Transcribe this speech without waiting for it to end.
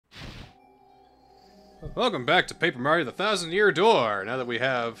Welcome back to Paper Mario: The Thousand-Year Door. Now that we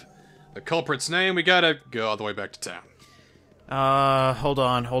have the culprit's name, we gotta go all the way back to town. Hold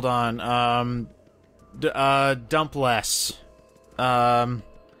on. Dump less.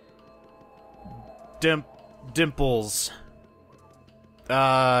 Dimples.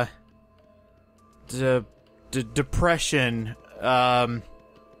 Depression. God,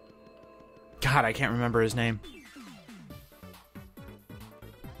 I can't remember his name.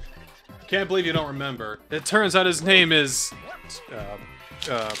 Can't believe you don't remember. It turns out his name is...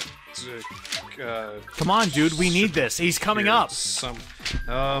 Come on, dude, we need this. He's coming up.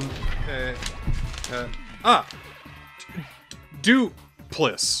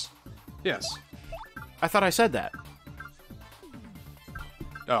 Duplicitous. Yes. I thought I said that.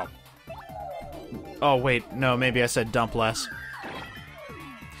 Oh. Oh, wait, no, maybe I said dump less.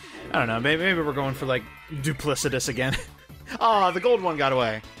 I don't know, maybe we're going for, like, Duplicitous again. Oh, the gold one got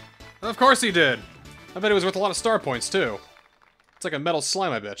away. Of course he did. I bet it was worth a lot of star points, too. It's like a metal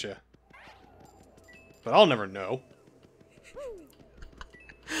slime, I bet you. But I'll never know.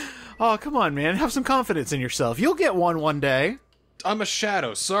 Oh, come on, man. Have some confidence in yourself. You'll get one day. I'm a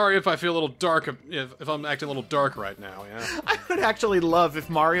shadow. Sorry if I feel a little dark, if I'm acting a little dark right now, yeah? I would actually love if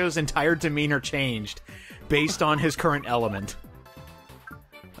Mario's entire demeanor changed based on his current element.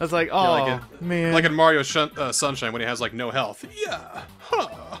 I was like, oh, yeah, man. Like in Mario Sunshine when he has, like, no health. Yeah. Huh.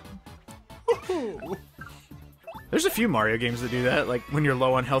 There's a few Mario games that do that. Like, when you're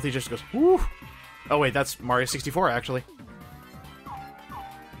low on health, he just goes, whoo. Oh, wait, that's Mario 64, actually.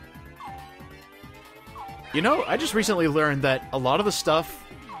 You know, I just recently learned that a lot of the stuff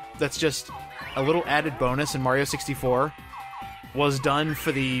that's just a little added bonus in Mario 64 was done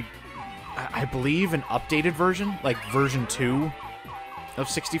for the, I believe, an updated version, like version 2 of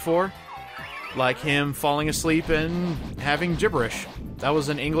 64. Like him falling asleep and having gibberish. That was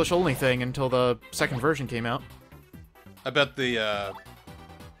an English-only thing until the second version came out. I bet the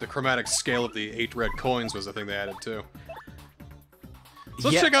chromatic scale of the 8 red coins was the thing they added, too. So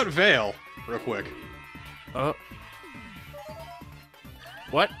let's check out Vale, real quick.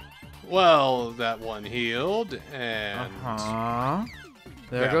 What? Well, that one healed, and...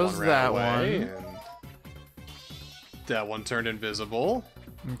 There goes that one. And that one turned invisible.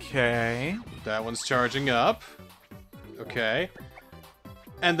 Okay. That one's charging up. Okay.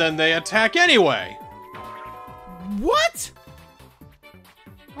 And then they attack anyway! What?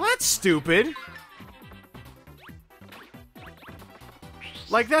 Well, that's stupid.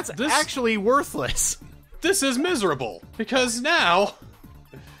 Like, that's actually worthless. This is miserable, because now...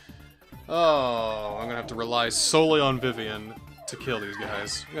 Oh, I'm gonna have to rely solely on Vivian to kill these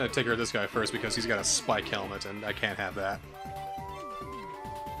guys. I'm gonna take care of this guy first because he's got a spike helmet, and I can't have that.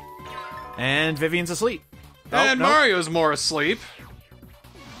 And Vivian's asleep. And Mario's more asleep.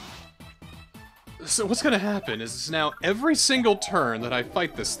 So what's gonna happen is now every single turn that I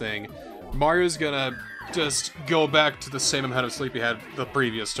fight this thing, Mario's gonna just go back to the same amount of sleep he had the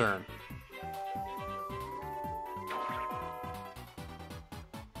previous turn.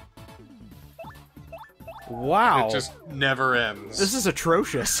 Wow. It just never ends. This is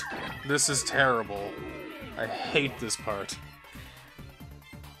atrocious. This is terrible. I hate this part.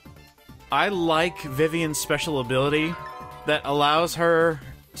 I like Vivian's special ability that allows her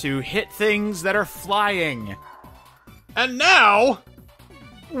to hit things that are flying. And now...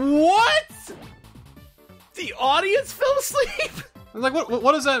 What? The audience fell asleep? Like,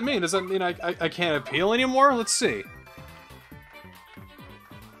 what does that mean? Does that mean I can't appeal anymore? Let's see.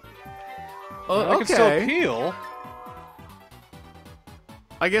 I can still appeal.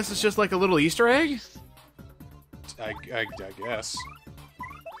 I guess it's just like a little Easter egg? I guess.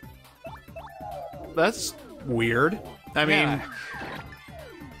 That's weird. I mean...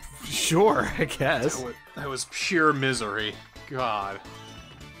 Sure, I guess. That was pure misery. God.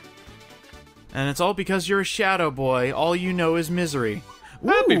 And it's all because you're a shadow boy. All you know is misery.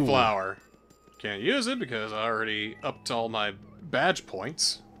 Happy flower. Can't use it because I already upped all my badge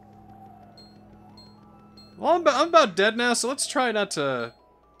points. Well, I'm about dead now, so let's try not to...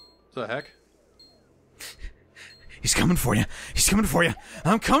 What the heck? He's coming for you. He's coming for you.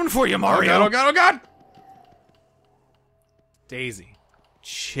 I'm coming for you, Mario. Oh god, oh god, oh god! Daisy.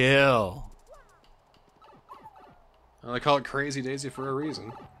 Chill. Well, they call it Crazy Daisy for a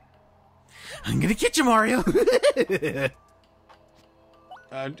reason. I'm gonna get you, Mario!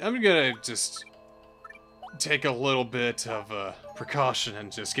 I'm gonna just take a little bit of precaution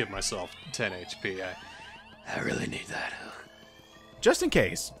and just give myself 10 HP. I really need that. Just in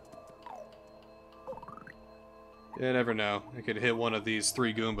case. You never know. I could hit one of these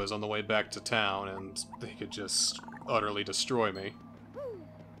 3 Goombas on the way back to town, and they could just utterly destroy me.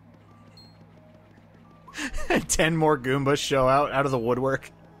 10 more Goombas show out of the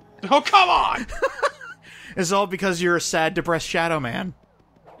woodwork. Oh, come on! It's all because you're a sad, depressed Shadow Man.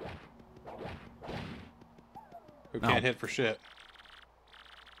 Who can't hit for shit.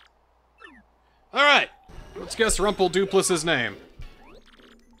 Alright, let's guess Rumple Duplicitous' name.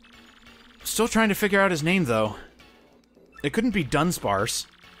 Still trying to figure out his name, though. It couldn't be Dunsparce.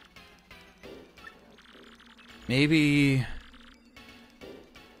 Maybe...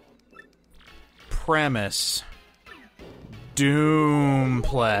 Premise.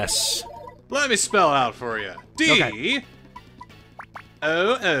 Doompless. Let me spell it out for you. D-O-O...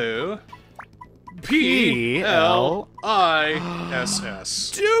 P-L-I-S-S.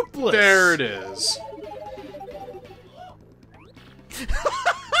 Dupless! There it is.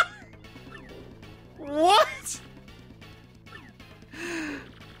 What?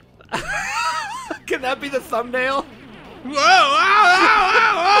 Can that be the thumbnail? Whoa! Ow,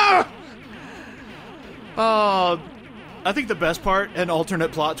 ow, ow, ow! I think the best part, an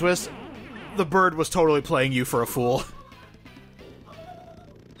alternate plot twist, the bird was totally playing you for a fool.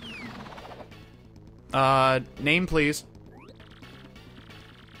 Name, please.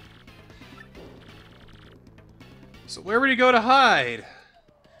 So where would he go to hide?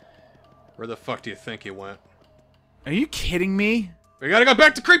 Where the fuck do you think he went? Are you kidding me? We gotta go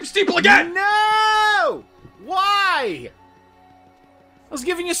back to Creepy Steeple again! No! Why? I was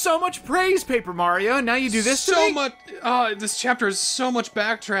giving you so much praise, Paper Mario, and now you do this to me? So much... this chapter is so much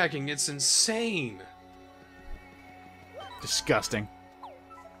backtracking, it's insane. Disgusting.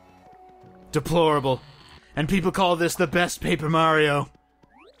 Deplorable. And people call this the best Paper Mario.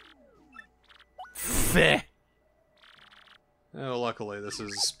 Feh. Oh, luckily, this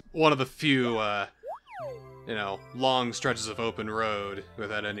is one of the few, long stretches of open road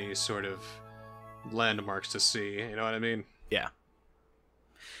without any sort of landmarks to see, you know what I mean? Yeah.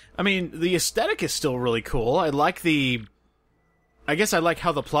 I mean, the aesthetic is still really cool. I like how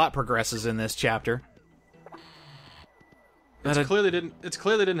the plot progresses in this chapter. It clearly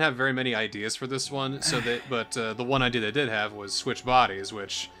didn't have very many ideas for this one, but the one idea they did have was switch bodies,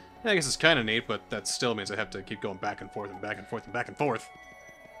 which I guess is kind of neat, but that still means I have to keep going back and forth and back and forth and back and forth.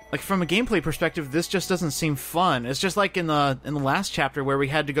 Like, from a gameplay perspective, this just doesn't seem fun. It's just like in the last chapter where we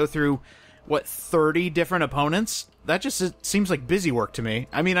had to go through, 30 different opponents? That just seems like busy work to me.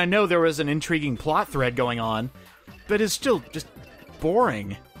 I mean, I know there was an intriguing plot thread going on, but it's still just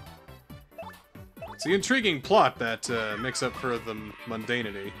boring. It's the intriguing plot that makes up for the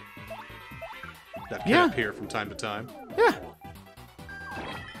mundanity that can appear from time to time. Yeah.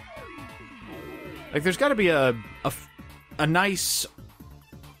 Like, there's got to be a nice...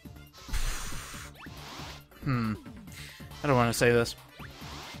 I don't want to say this.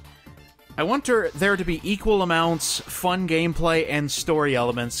 I want there to be equal amounts fun gameplay and story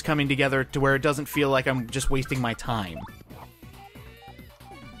elements coming together to where it doesn't feel like I'm just wasting my time.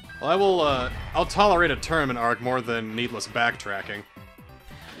 Well, I'll tolerate a tournament arc more than needless backtracking.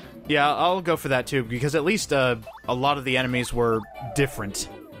 Yeah, I'll go for that too, because at least a lot of the enemies were different.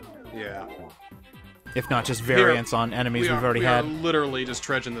 Yeah. If not just variants on enemies we've already had. We are literally just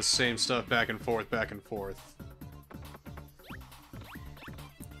trudging the same stuff back and forth, back and forth.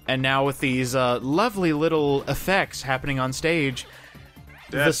 And now with these lovely little effects happening on stage,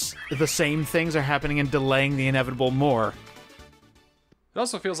 the same things are happening and delaying the inevitable more. It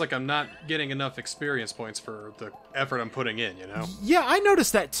also feels like I'm not getting enough experience points for the effort I'm putting in, you know? Yeah, I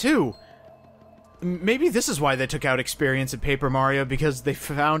noticed that too. Maybe this is why they took out experience in Paper Mario, because they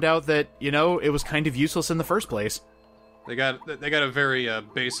found out that, it was kind of useless in the first place. They got a very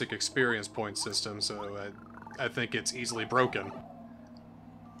basic experience point system, so I think it's easily broken.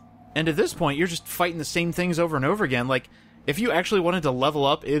 And at this point, you're just fighting the same things over and over again. Like, if you actually wanted to level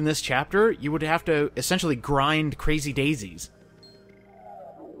up in this chapter, you would have to essentially grind Crazy Daisies.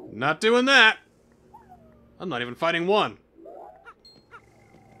 Not doing that! I'm not even fighting one.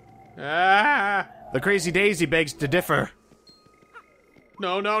 Ah! The Crazy Daisy begs to differ.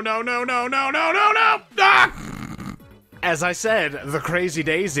 No, no, no, no, no, no, no, no, no! Ah! As I said, the Crazy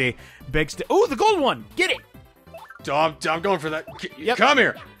Daisy begs to... Oh, the gold one! Get it! I'm going for that. Yep. Come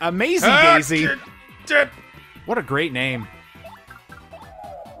here! Amazing Daisy! What a great name.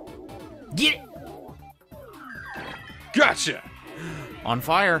 Get it! Gotcha! On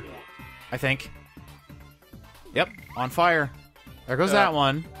fire, I think. Yep, on fire. There goes that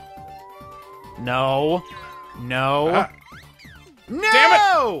one. No. No. No!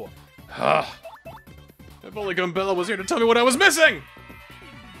 Damn it! If only Gumbella was here to tell me what I was missing!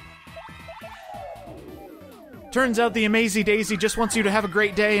 Turns out the Amazing Daisy just wants you to have a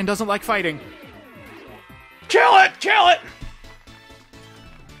great day and doesn't like fighting. Kill it! Kill it!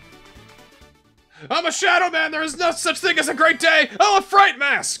 I'm a Shadow Man! There is no such thing as a great day! Oh, a fright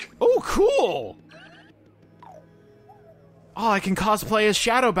mask! Oh, cool! Oh, I can cosplay as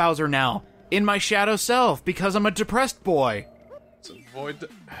Shadow Bowser now, in my shadow self, because I'm a depressed boy. Let's avoid the...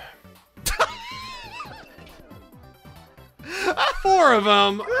 4 of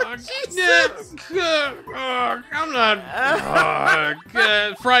them! I'm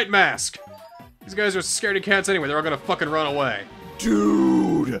not... fright mask! These guys are scaredy cats anyway, they're all gonna fucking run away.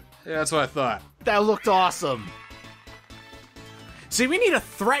 Dude! Yeah, that's what I thought. That looked awesome. See, we need a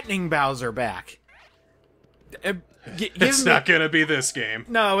threatening Bowser back. It's not gonna be this game.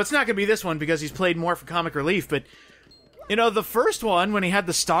 No, it's not gonna be this one because he's played more for comic relief, but... You know, the first one, when he had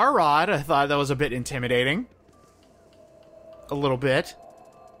the Star Rod, I thought that was a bit intimidating. A little bit.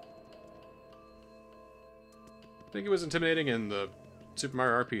 I think it was intimidating in the Super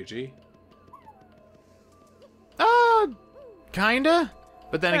Mario RPG. Kinda.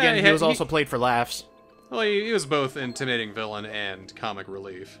 But then again, he was also played for laughs. Well, he was both intimidating villain and comic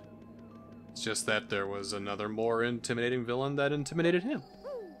relief. It's just that there was another more intimidating villain that intimidated him.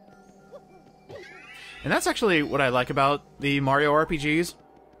 And that's actually what I like about the Mario RPGs,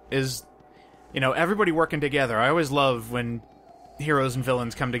 is, you know, everybody working together. I always love when heroes and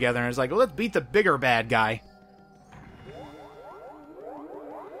villains come together and it's like, well, let's beat the bigger bad guy.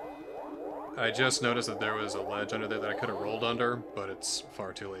 I just noticed that there was a ledge under there that I could have rolled under, but it's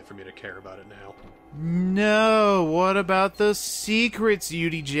far too late for me to care about it now. No, what about the secrets,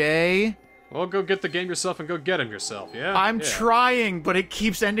 UDJ? Well, go get the game yourself and go get him yourself, yeah? I'm trying, but it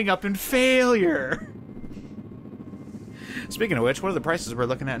keeps ending up in failure. Speaking of which, what are the prices we're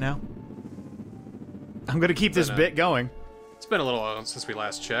looking at now? I'm gonna keep this bit going. It's been a little while since we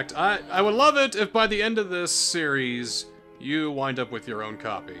last checked. I would love it if by the end of this series, you wind up with your own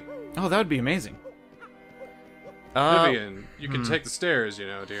copy. Oh, that would be amazing. Vivian, you can take the stairs, you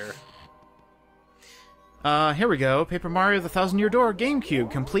know, dear. Here we go. Paper Mario: The Thousand-Year Door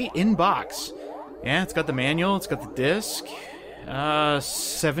GameCube, complete in box. Yeah, it's got the manual, it's got the disc.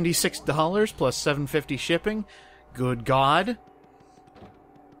 $76 plus $7.50 shipping. Good God.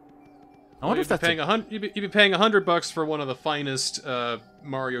 I wonder if that's you'd be paying $100 for one of the finest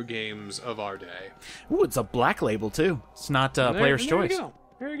Mario games of our day. Ooh, it's a black label too. It's not player's choice.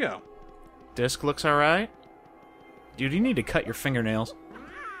 There you go. Disc looks alright. Dude, you need to cut your fingernails.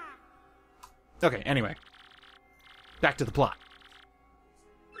 Okay, anyway. Back to the plot.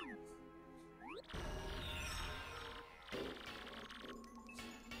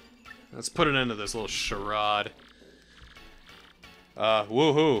 Let's put an end to this little charade.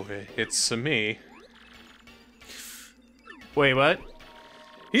 Woohoo, it's me. Wait, what?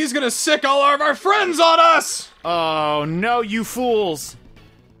 He's gonna sick all of our friends on us! Oh, no, you fools!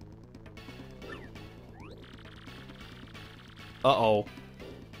 Uh-oh.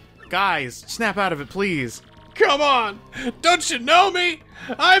 Guys, snap out of it, please. Come on! Don't you know me?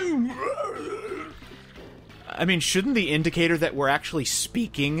 I mean, shouldn't the indicator that we're actually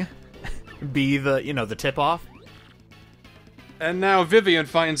speaking be the, you know, the tip-off? And now Vivian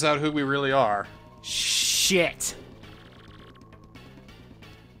finds out who we really are. Shit.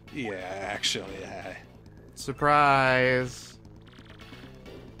 Yeah, actually, Surprise.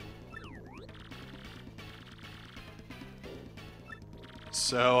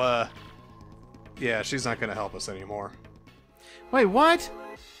 So, yeah, she's not gonna help us anymore. Wait, what?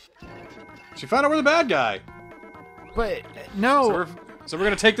 She found out we're the bad guy. But, no. So we're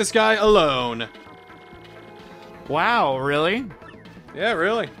gonna take this guy alone. Wow, really? Yeah,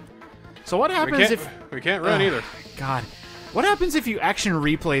 really. So what happens if... We can't run either. God. What happens if you action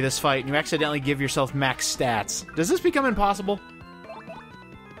replay this fight and you accidentally give yourself max stats? Does this become impossible?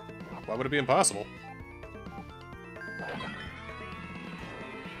 Why would it be impossible?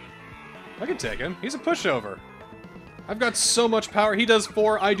 I can take him. He's a pushover. I've got so much power. He does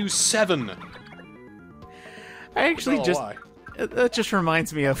 4, I do 7. I actually that just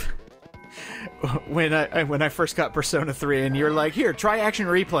reminds me of when I first got Persona 3 and you're like, here, try action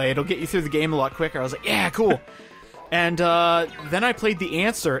replay. It'll get you through the game a lot quicker. I was like, yeah, cool. And then I played the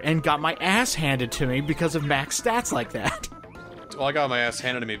answer and got my ass handed to me because of max stats like that. Well, I got my ass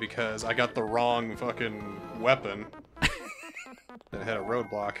handed to me because I got the wrong fucking weapon. That had a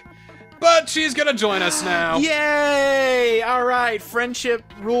roadblock. But she's gonna join us now. Yay! Alright, friendship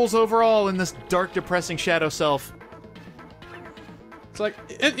rules overall in this dark, depressing shadow self. It's like,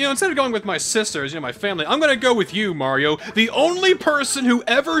 you know, instead of going with my sisters, you know, my family, I'm gonna go with you, Mario, the only person who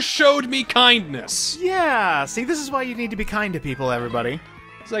ever showed me kindness. Yeah, see, this is why you need to be kind to people, everybody.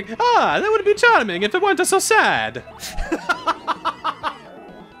 It's like, that would be charming if it weren't so sad.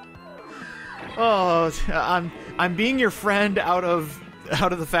 Oh, I'm being your friend out of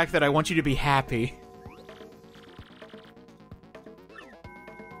out of the fact that I want you to be happy.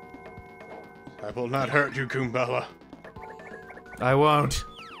 I will not hurt you, Goombella. I won't.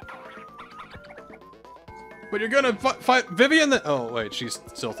 But you're gonna fight Vivian. Oh wait, she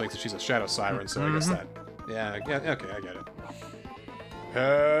still thinks that she's a shadow siren, so I guess that. Yeah. Okay, I get it.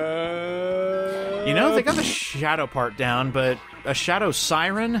 You know, they got the shadow part down, but a shadow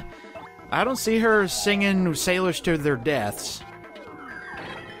siren? I don't see her singing sailors to their deaths.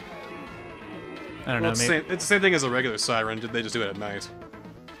 I don't know. It's the same thing as a regular siren. Did they just do it at night?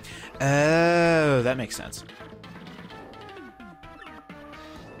 Oh, that makes sense.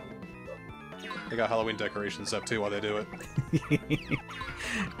 They got Halloween decorations up too while they do it.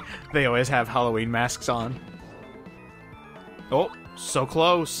 They always have Halloween masks on. Oh, so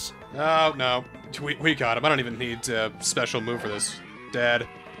close. Oh, no. We got him. I don't even need a special move for this. Dead.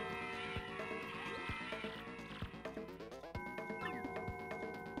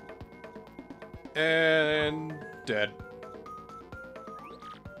 And dead.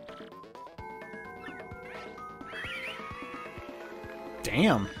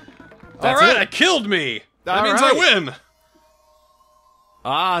 Damn. Alright, I killed me! That means I win!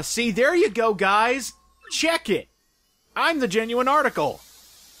 Ah, see, there you go, guys. Check it. I'm the genuine article.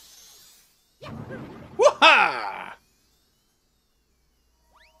 Woo-ha!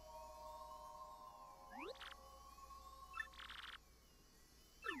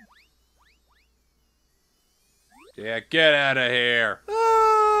 Yeah, get out of here.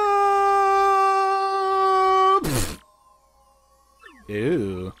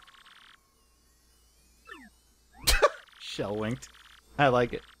 Ew. Shell winked. I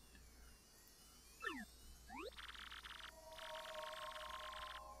like it.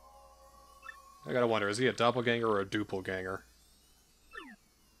 I gotta wonder, is he a doppelganger or a Duplicitous?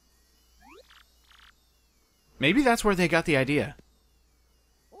 Maybe that's where they got the idea.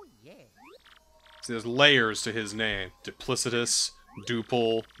 See, there's layers to his name. Duplicitous,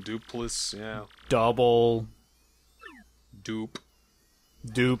 Duplic, yeah. Double.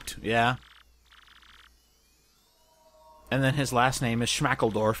 Duped, yeah. And then his last name is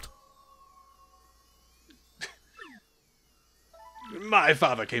Schmackledorf. My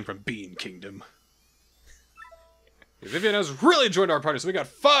father came from Bean Kingdom. Vivian has really joined our party, so we got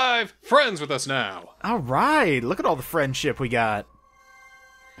 5 friends with us now. Alright, look at all the friendship we got.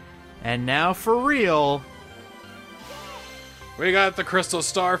 And now for real. We got the Crystal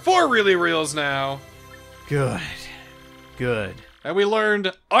Star for really reals now. Good. Good. And we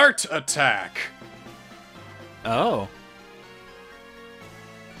learned Art Attack. Oh.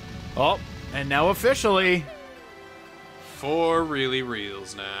 Oh, and now officially. For really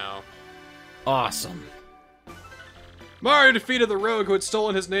reals now. Awesome. Mario defeated the rogue who had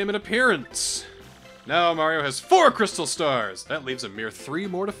stolen his name and appearance. Now Mario has 4 Crystal Stars. That leaves a mere 3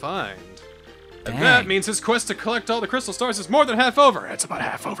 more to find. Dang. And that means his quest to collect all the Crystal Stars is more than half over. It's about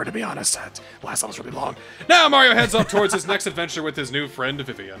half over, to be honest. That last level's really long. Now Mario heads up towards his next adventure with his new friend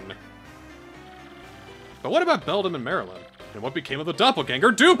Vivian. But what about Beldam and Marilyn? And what became of the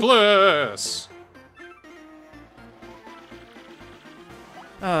Doppelganger Duplicitous?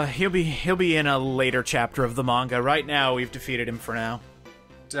 He'll be in a later chapter of the manga. Right now, we've defeated him for now.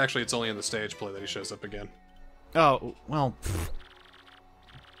 Actually, it's only in the stage play that he shows up again. Oh, well.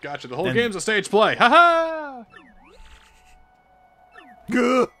 Gotcha, the whole game's a stage play. Ha-ha!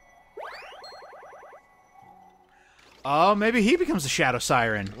 Oh, maybe he becomes a Shadow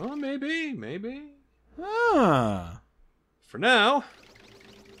Siren. Oh, maybe. Ah. For now,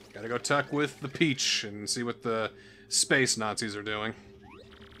 gotta go talk with the Peach and see what the space Nazis are doing.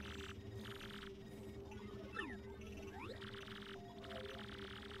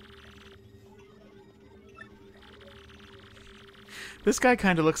 This guy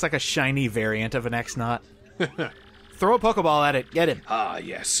kind of looks like a shiny variant of an X-Naut. Throw a Pokeball at it. Get him. Ah,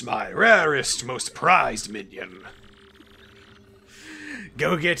 yes, my rarest, most prized minion.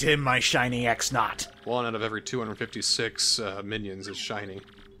 Go get him, my shiny X-Naut. 1 out of every 256 minions is shiny.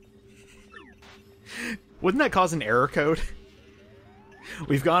 Wouldn't that cause an error code?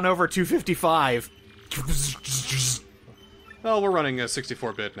 We've gone over 255. Well, we're running a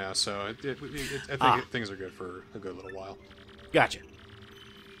 64-bit now, so I think things are good for a good little while. Gotcha.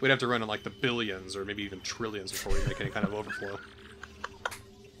 We'd have to run in like the billions or maybe even trillions before we make any kind of overflow.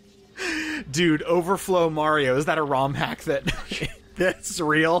 Dude, Overflow Mario, is that a ROM hack that's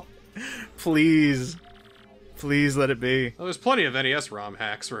real? Please. Please let it be. Well, there's plenty of NES ROM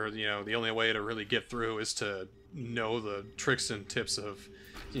hacks where, you know, the only way to really get through is to know the tricks and tips of,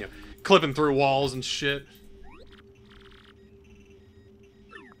 you know, clipping through walls and shit.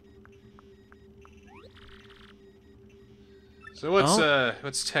 So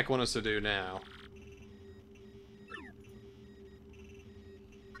what's Tech want us to do now?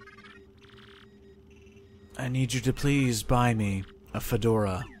 I need you to please buy me a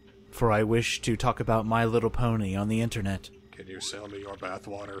fedora, for I wish to talk about My Little Pony on the internet. Can you sell me your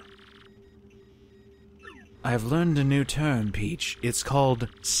bathwater? I have learned a new term, Peach. It's called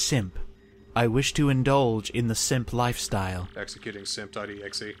simp. I wish to indulge in the simp lifestyle. Executing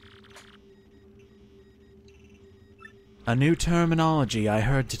simp.exe. A new terminology I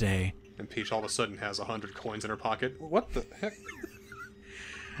heard today. And Peach all of a sudden has 100 coins in her pocket. What the heck?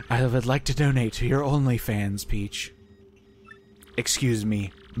 I would like to donate to your OnlyFans, Peach. Excuse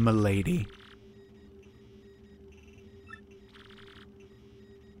me, milady.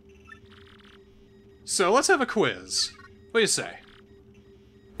 So let's have a quiz. What do you say?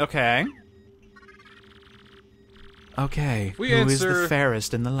 Okay. Okay, We who is answer- the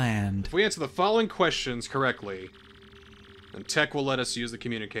fairest in the land? If we answer the following questions correctly, then Tech will let us use the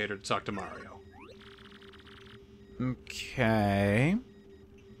communicator to talk to Mario. Okay.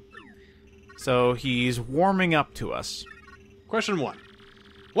 So he's warming up to us. Question 1.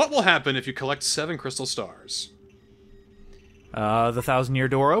 What will happen if you collect 7 crystal stars? The 1,000-year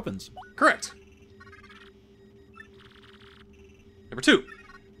door opens. Correct. Number 2.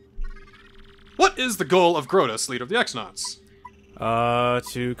 What is the goal of Grotus, leader of the X-Nauts?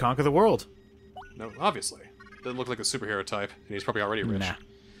 To conquer the world. No, obviously. Doesn't look like a superhero type, and he's probably already rich. Nah.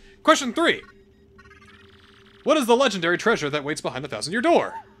 Question 3. What is the legendary treasure that waits behind the 1,000-year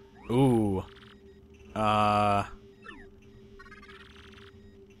door? Ooh.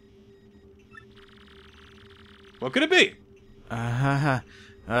 What could it be? A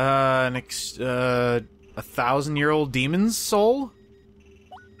 1,000-year-old demon's soul?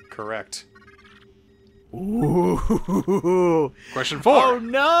 Correct. Ooh. Question 4. Oh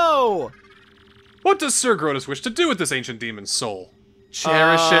no! What does Sir Grotus wish to do with this ancient demon's soul?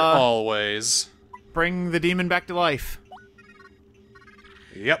 Cherish it always. Bring the demon back to life.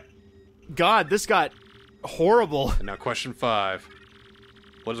 Yep. God, this got horrible. And now question 5.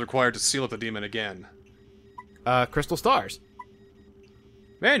 What is required to seal up the demon again? Crystal stars.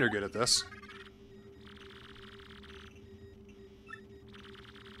 Man, you're good at this.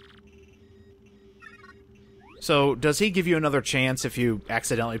 So, does he give you another chance if you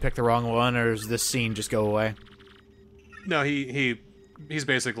accidentally pick the wrong one, or does this scene just go away? No, he's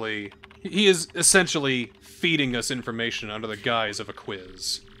basically... He is essentially feeding us information under the guise of a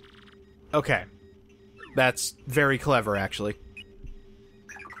quiz. Okay. That's very clever, actually.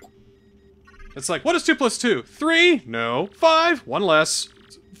 It's like, what is 2 plus 2? 3? No. 5? 1 less.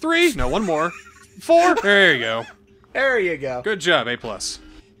 3? No, 1 more. 4? There you go. There you go. Good job, A+. plus.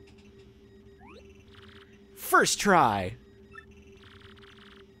 First try.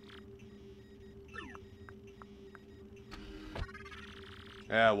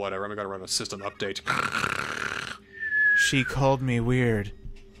 Whatever. I'm gonna run a system update. She called me weird.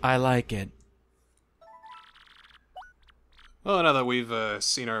 I like it. Well, now that we've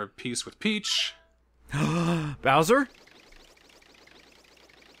seen our piece with Peach... Bowser?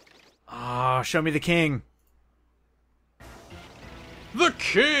 Ah, show me the king. The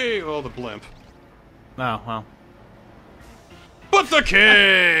king! Oh, the blimp. Oh, well. But the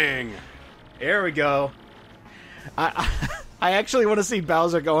king! There we go. I actually want to see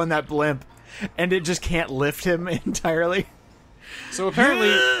Bowser go in that blimp, and it just can't lift him entirely. So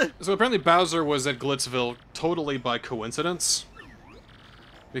apparently Bowser was at Glitzville totally by coincidence.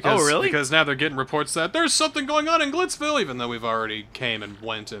 Because, Oh, really? Because now they're getting reports that there's something going on in Glitzville, even though we've already came and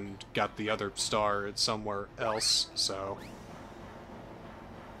went and got the other star somewhere else, so...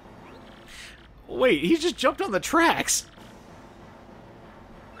 Wait, he just jumped on the tracks.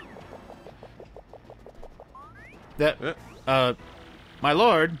 That, my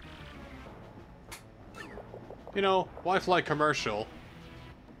lord. You know, why fly commercial?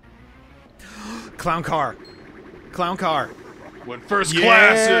 Clown car. Clown car. When first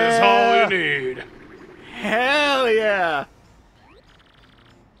class is all you need. Hell yeah.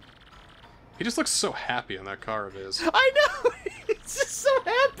 He just looks so happy in that car of his. I know. He's just so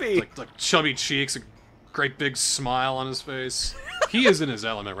happy. Like chubby cheeks, a great big smile on his face. He is in his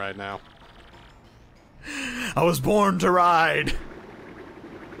element right now. I was born to ride.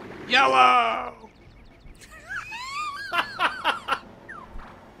 Yellow!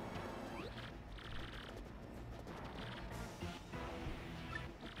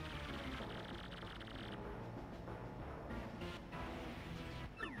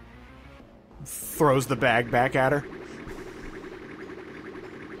 Throws the bag back at her.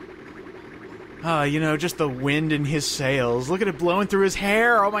 You know, just the wind in his sails. Look at it blowing through his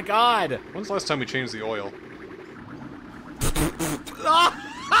hair. Oh my god. When's the last time we changed the oil?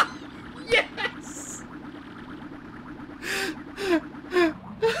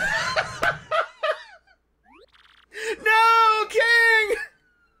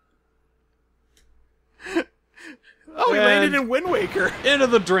 in Wind Waker. Into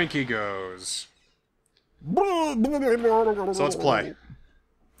the drink he goes. So let's play.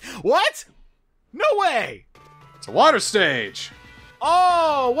 What? No way! It's a water stage.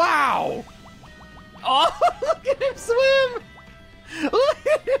 Oh, wow! Oh, look at him swim! Look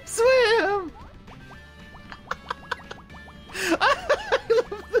at him swim! I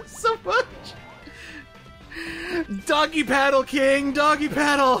love this so much! Doggy paddle, King! Doggy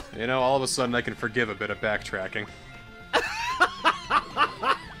paddle! You know, all of a sudden I can forgive a bit of backtracking.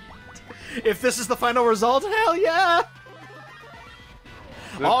 If this is the final result, hell yeah!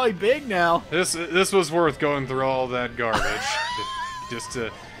 Oh, he's big now. This was worth going through all that garbage. Just to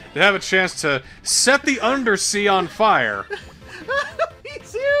have a chance to set the undersea on fire.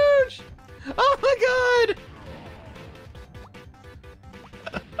 He's huge! Oh my god!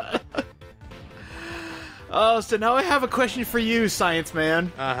 Oh, so now I have a question for you, Science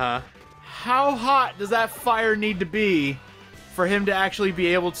Man. Uh-huh. How hot does that fire need to be for him to actually be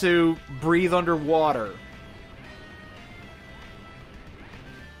able to breathe underwater?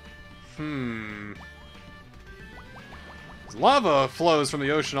 Lava flows from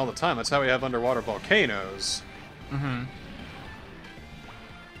the ocean all the time. That's how we have underwater volcanoes. Mm-hmm.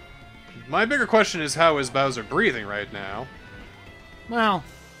 My bigger question is, how is Bowser breathing right now? Well...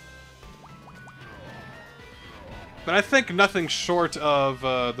 But I think nothing short of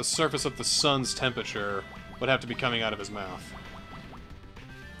the surface of the sun's temperature would have to be coming out of his mouth.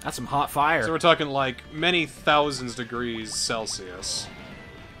 That's some hot fire. So we're talking like many thousands degrees Celsius.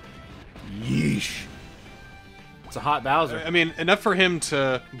 Yeesh. It's a hot Bowser. I mean, enough for him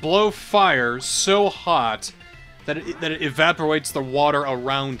to blow fire so hot that it evaporates the water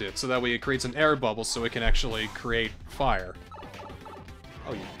around it, so that way it creates an air bubble so it can actually create fire.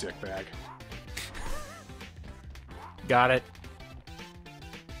 Oh, you dickbag. Got it.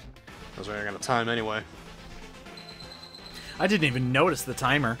 I was running out of time anyway. I didn't even notice the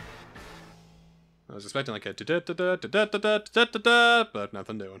timer. I was expecting like a da-da-da-da-da-da-da-da-da, but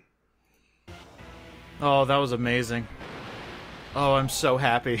nothing doing. Oh, that was amazing. Oh, I'm so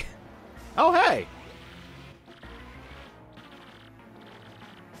happy. Oh, hey!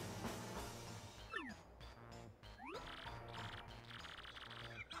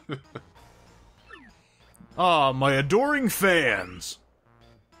 Ah, my adoring fans!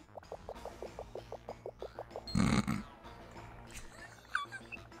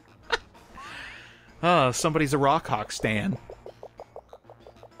 Somebody's a Rock Hawk stan.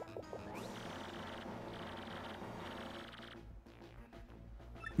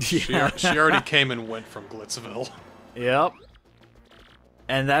 She already came and went from Glitzville. Yep.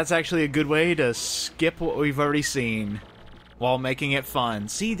 And that's actually a good way to skip what we've already seen while making it fun.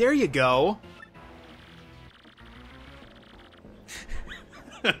 See, there you go.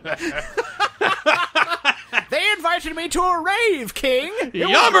 They invited me to a rave, King!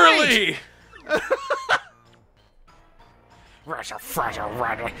 Yummerly!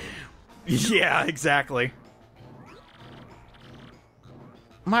 Yeah, exactly.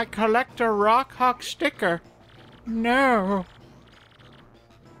 Might collect a Rock Hawk sticker. No.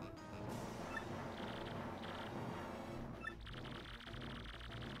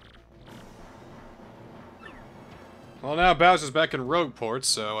 Well, now Bowser's back in Rogueport,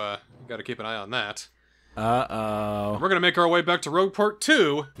 so you gotta keep an eye on that. Uh-oh. We're gonna make our way back to Rogueport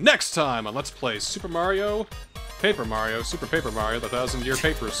 2 next time on Let's Play Super Mario, Paper Mario, Super Paper Mario, the 1000-Year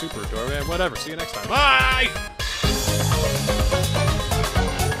Paper Super Door, and whatever. See you next time. Bye!